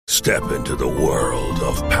Step into the world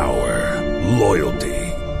of power, loyalty,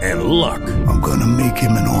 and luck. I'm gonna make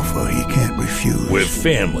him an offer he can't refuse. With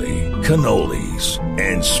family, cannolis,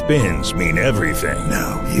 and spins mean everything.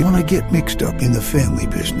 Now, you wanna get mixed up in the family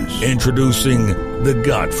business. Introducing The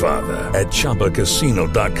Godfather at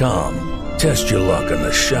ChumbaCasino.com. Test your luck in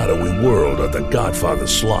the shadowy world of The Godfather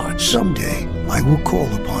slot. Someday, I will call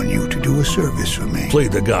upon you to do a service for me. Play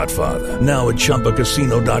The Godfather, now at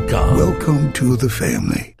ChumbaCasino.com. Welcome to the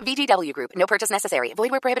family. VGW Group. No purchase necessary. Void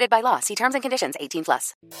where prohibited by law. See terms and conditions.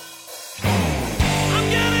 18+. I'm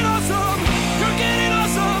getting awesome. You're getting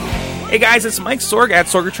awesome. Hey guys, it's Mike Sorg at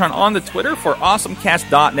Sorgatron on the Twitter for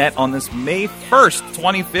AwesomeCast.net on this May 1st,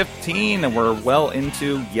 2015, and we're well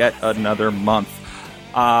into yet another month.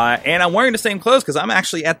 And I'm wearing the same clothes because I'm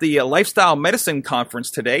actually at the Lifestyle Medicine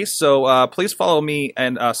Conference today. So please follow me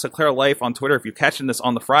and Sinclair Life on Twitter if you're catching this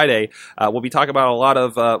on the Friday. We'll be talking about a lot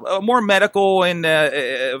of more medical and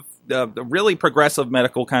really progressive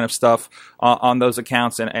medical kind of stuff on those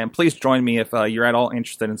accounts. And please join me if you're at all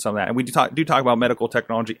interested in some of that. And we do talk about medical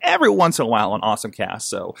technology every once in a while on AwesomeCast.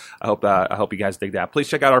 So I hope you guys dig that. Please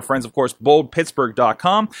check out our friends, of course,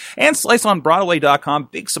 BoldPittsburgh.com and SliceOnBroadway.com.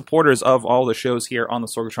 Big supporters of all the shows here on the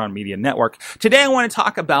Sorgatron Media Network. Today I want to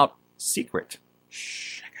talk about Secret.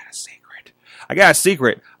 Shh, I got a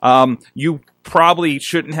secret. You probably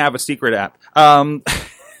shouldn't have a secret app.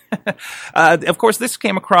 Of course, this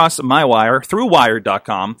came across my wire through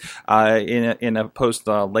Wired.com in a post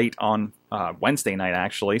late on Wednesday night,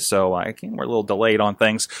 actually. So we're a little delayed on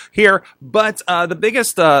things here. But the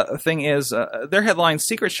biggest thing is their headline: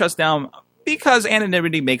 Secret shuts down because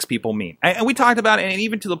anonymity makes people mean. And we talked about it, and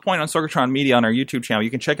even to the point on Sorgatron Media on our YouTube channel, you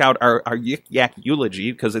can check out our Yik Yak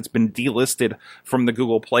eulogy because it's been delisted from the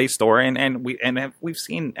Google Play Store, and we've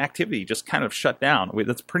seen activity just kind of shut down.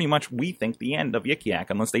 That's pretty much, we think, the end of Yik Yak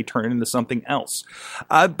unless they turn it into something else.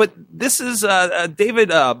 But this is David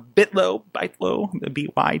Byttow, Byttow,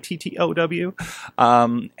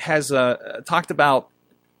 has talked about.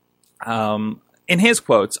 In his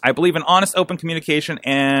quotes, I believe an honest, open communication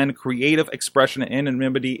and creative expression and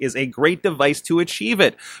anonymity is a great device to achieve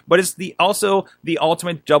it, but it's also the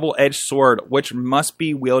ultimate double-edged sword, which must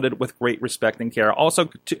be wielded with great respect and care. Also,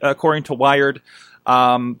 according to Wired,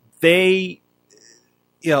 it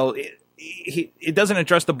doesn't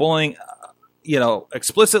address the bullying,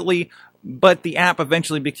 explicitly, but the app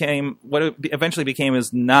eventually became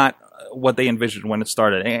is not what they envisioned when it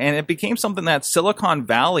started, and it became something that Silicon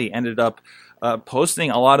Valley ended up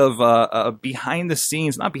posting a lot of behind the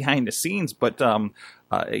scenes, not behind the scenes, but under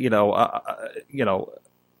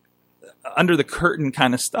the curtain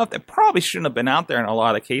kind of stuff that probably shouldn't have been out there in a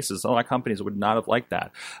lot of cases. A lot of companies would not have liked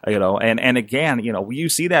that, and again, you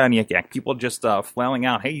see that on Yik Yak, people just flailing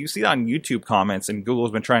out. Hey, you see that on YouTube comments, and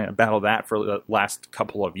Google's been trying to battle that for the last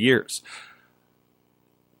couple of years.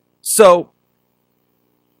 So,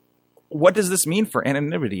 what does this mean for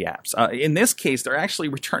anonymity apps? In this case, they're actually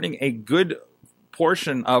returning a good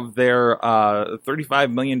portion of their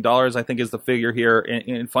 $35 million, I think is the figure here,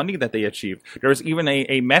 in funding that they achieved. There's even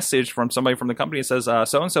a message from somebody from the company that says,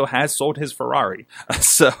 so-and-so has sold his Ferrari.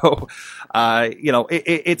 So,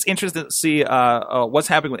 it's interesting to see what's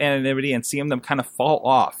happening with anonymity and seeing them kind of fall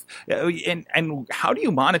off. And how do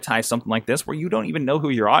you monetize something like this where you don't even know who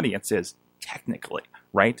your audience is, technically,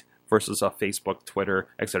 right? Versus Facebook, Twitter,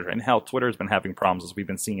 etc. And hell, Twitter has been having problems, as we've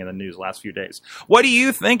been seeing in the news the last few days. What do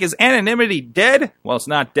you think? Is anonymity dead? Well, it's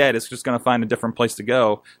not dead. It's just going to find a different place to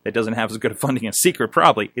go that doesn't have as good a funding as Secret,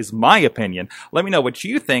 probably, is my opinion. Let me know what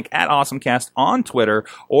you think at AwesomeCast on Twitter,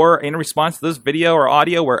 or in response to this video or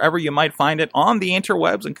audio, wherever you might find it on the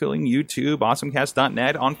interwebs, including YouTube,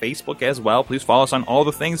 AwesomeCast.net, on Facebook as well. Please follow us on all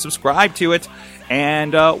the things, subscribe to it,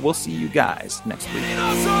 and we'll see you guys next week. We're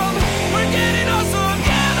getting awesome.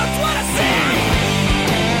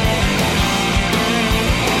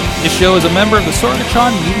 This show is a member of the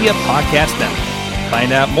Sorgatron Media Podcast Network.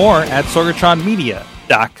 Find out more at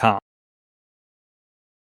sorgatronmedia.com.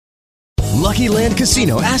 Lucky Land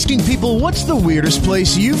Casino, asking people, what's the weirdest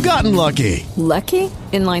place you've gotten lucky? Lucky?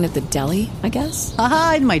 In line at the deli, I guess?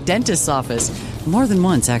 Aha, in my dentist's office. More than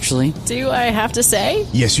once, actually. Do I have to say?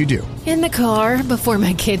 Yes, you do. In the car before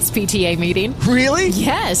my kids' PTA meeting. Really?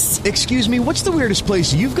 Yes. Excuse me, what's the weirdest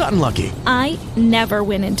place you've gotten lucky? I never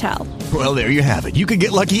win and tell. Well, there you have it. You can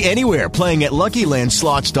get lucky anywhere, playing at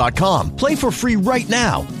LuckyLandSlots.com. Play for free right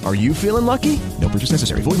now. Are you feeling lucky? No purchase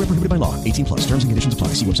necessary. Void where prohibited by law. 18+. Terms and conditions apply.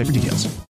 See website for details.